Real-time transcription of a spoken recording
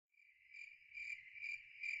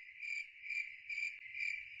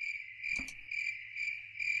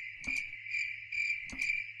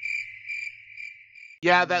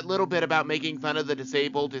Yeah, that little bit about making fun of the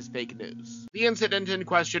disabled is fake news. The incident in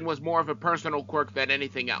question was more of a personal quirk than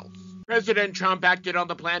anything else. President Trump acted on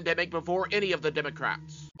the pandemic before any of the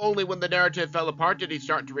Democrats. Only when the narrative fell apart did he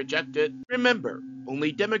start to reject it. Remember,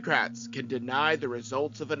 only Democrats can deny the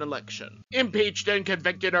results of an election. Impeached and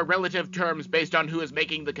convicted are relative terms based on who is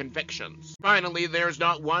making the convictions. Finally, there's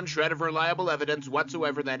not one shred of reliable evidence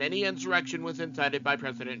whatsoever that any insurrection was incited by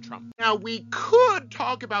President Trump. Now, we could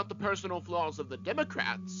talk about the personal flaws of the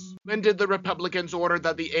Democrats. When did the Republicans order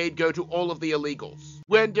that the aid go to all of the illegals?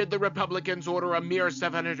 When did the Republicans order a mere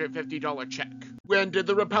 $750 check? When did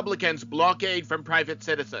the Republicans block aid from private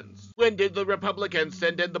citizens? When did the Republicans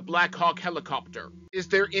send in the Black Hawk helicopter? Is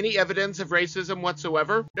there any evidence of racism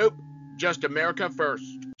whatsoever? Nope. Just America first.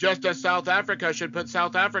 Just as South Africa should put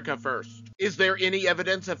South Africa first. Is there any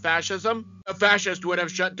evidence of fascism? A fascist would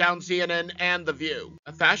have shut down CNN and The View.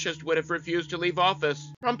 A fascist would have refused to leave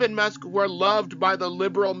office. Trump and Musk were loved by the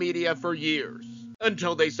liberal media for years,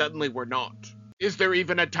 until they suddenly were not. Is there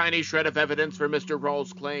even a tiny shred of evidence for Mr.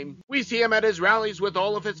 Rawls' claim? We see him at his rallies with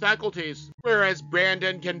all of his faculties, whereas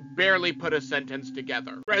Brandon can barely put a sentence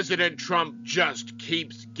together. President Trump just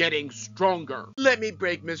keeps getting stronger. Let me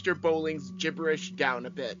break Mr. Bowling's gibberish down a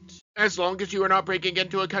bit. As long as you are not breaking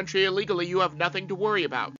into a country illegally, you have nothing to worry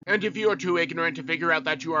about. And if you are too ignorant to figure out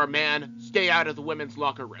that you are a man, stay out of the women's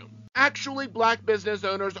locker room. Actually, black business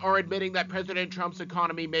owners are admitting that President Trump's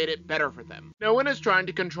economy made it better for them. No one is trying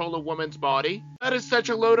to control a woman's body. That is such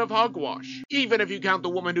a load of hogwash, even if you count the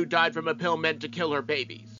woman who died from a pill meant to kill her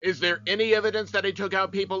babies. Is there any evidence that he took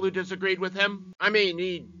out people who disagreed with him? I mean,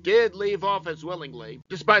 he did leave office willingly,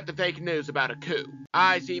 despite the fake news about a coup.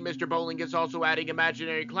 I see Mr. Bowling is also adding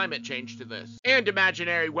imaginary climate change to this, and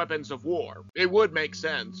imaginary weapons of war. It would make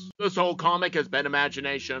sense. This whole comic has been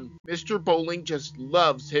imagination. Mr. Bowling just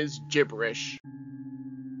loves his gibberish.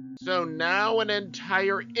 So now an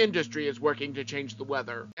entire industry is working to change the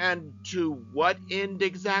weather. And to what end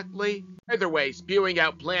exactly? Either way, spewing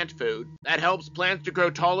out plant food that helps plants to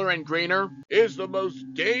grow taller and greener is the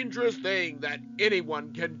most dangerous thing that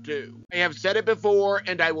anyone can do. I have said it before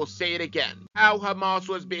and I will say it again. How Hamas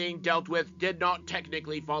was being dealt with did not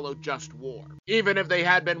technically follow just war. Even if they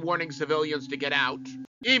had been warning civilians to get out,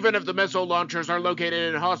 even if the missile launchers are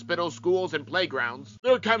located in hospitals, schools, and playgrounds,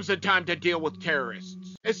 there comes a time to deal with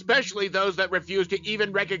terrorists, especially those that refuse to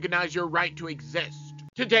even recognize your right to exist.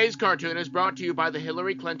 Today's cartoon is brought to you by the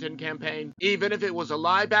Hillary Clinton campaign. Even if it was a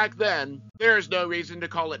lie back then, there is no reason to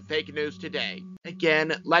call it fake news today.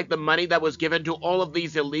 Again, like the money that was given to all of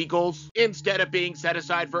these illegals, instead of being set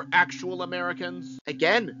aside for actual Americans.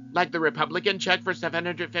 Again, like the Republican check for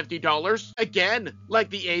 $750. Again, like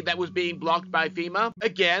the aid that was being blocked by FEMA.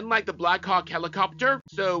 Again, like the Black Hawk helicopter.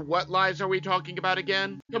 So what lies are we talking about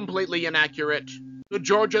again? Completely inaccurate. The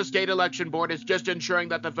Georgia State Election Board is just ensuring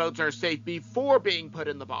that the votes are safe before being put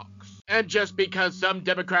in the box. And just because some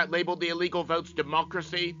Democrat labeled the illegal votes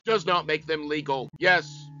democracy does not make them legal.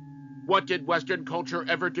 Yes, what did Western culture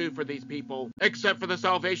ever do for these people, except for the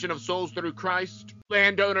salvation of souls through Christ?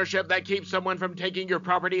 Land ownership that keeps someone from taking your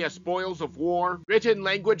property as spoils of war, written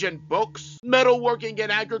language and books, metalworking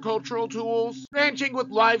and agricultural tools, ranching with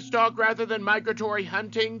livestock rather than migratory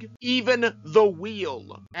hunting, even the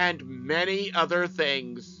wheel, and many other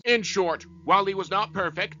things. In short, while he was not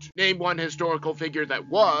perfect, name one historical figure that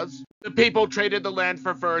was, the people traded the land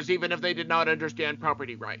for furs even if they did not understand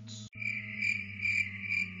property rights.